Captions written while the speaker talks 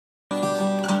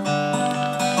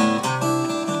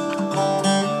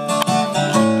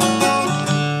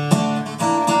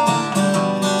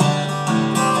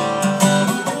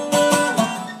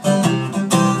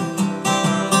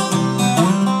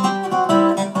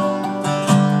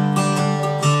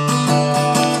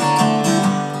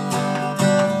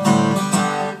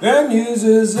news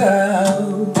is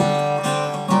out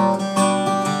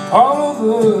all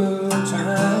over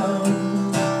town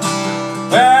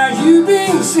where you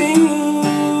being seen.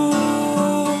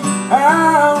 I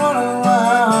run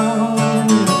around.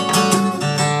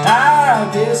 I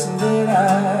guess that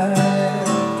I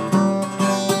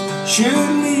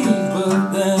should leave,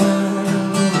 but then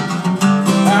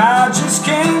I just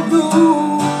can't go.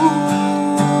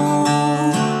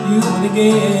 You and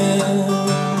again,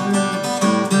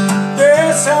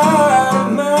 this side of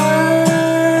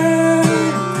mine,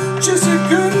 just I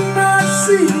could not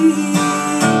see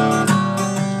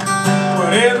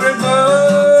what everybody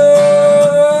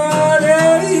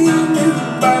knew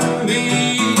about me.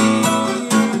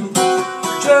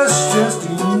 Just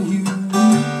in you,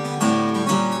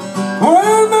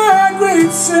 oh my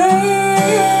great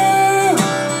Sam,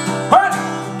 what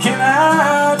can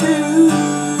I do?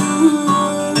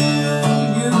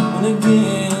 You and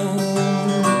again,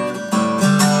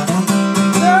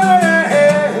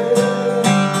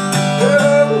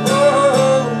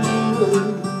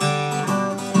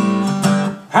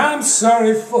 I'm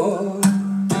sorry for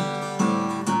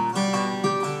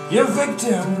your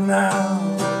victim now.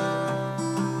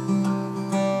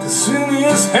 As soon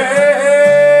as hell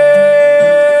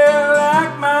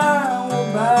like mine will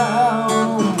bow,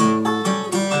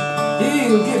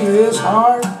 he'll give his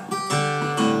heart,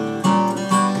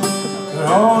 but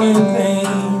all in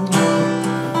vain.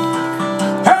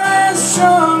 As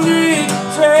someday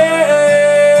say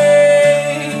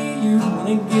you and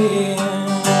again,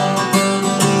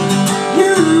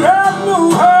 you have no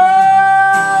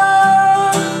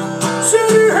heart, so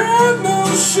you have no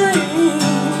shame.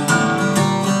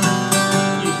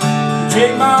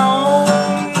 Take my own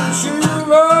true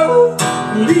love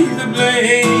and leave the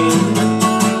blame.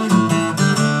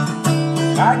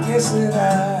 I guess that I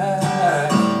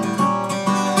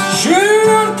should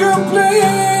not complain.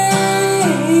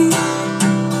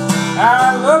 I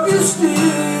love you still,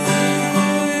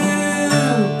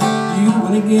 you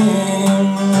and again.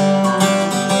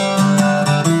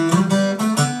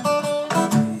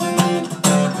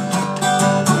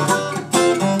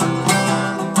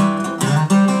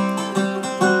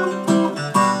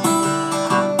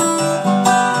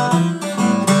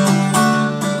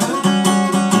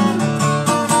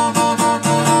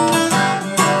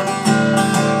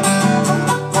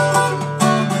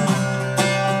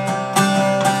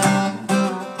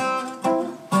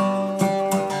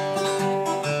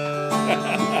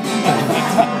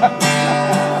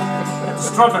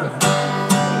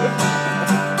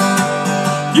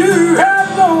 You have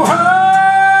no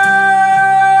heart,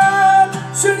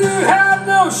 so you have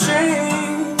no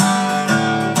shame.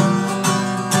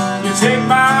 You take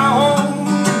my